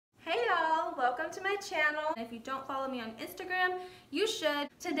welcome to my channel. If you don't follow me on Instagram, you should.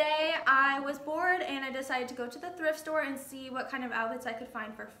 Today I was bored and I decided to go to the thrift store and see what kind of outfits I could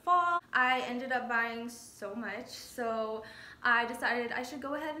find for fall. I ended up buying so much, so I decided I should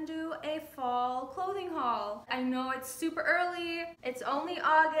go ahead and do a fall clothing haul. I know it's super early, it's only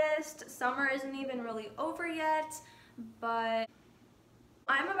August, summer isn't even really over yet, but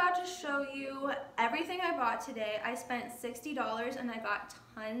I'm about to show you everything I bought today. I spent $60 and I got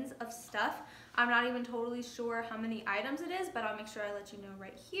tons of stuff. I'm not even totally sure how many items it is, but I'll make sure I let you know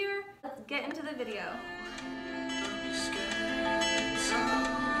right here. Let's get into the video.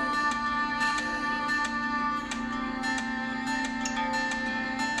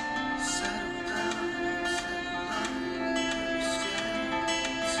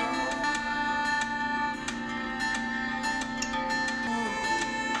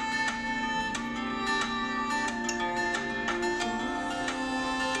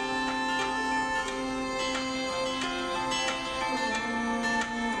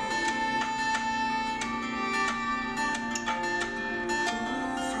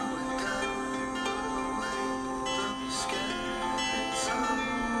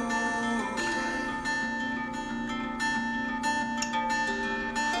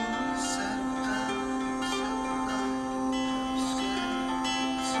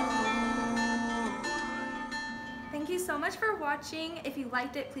 Thank you so much for watching. If you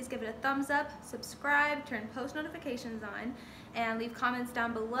liked it, please give it a thumbs up, subscribe, turn post notifications on, and leave comments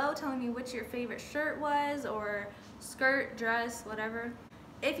down below telling me which your favorite shirt was, or skirt, dress, whatever.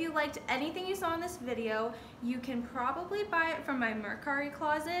 If you liked anything you saw in this video, you can probably buy it from my Mercari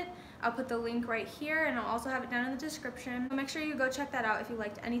closet. I'll put the link right here and I'll also have it down in the description. So make sure you go check that out if you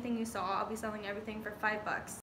liked anything you saw. I'll be selling everything for $5.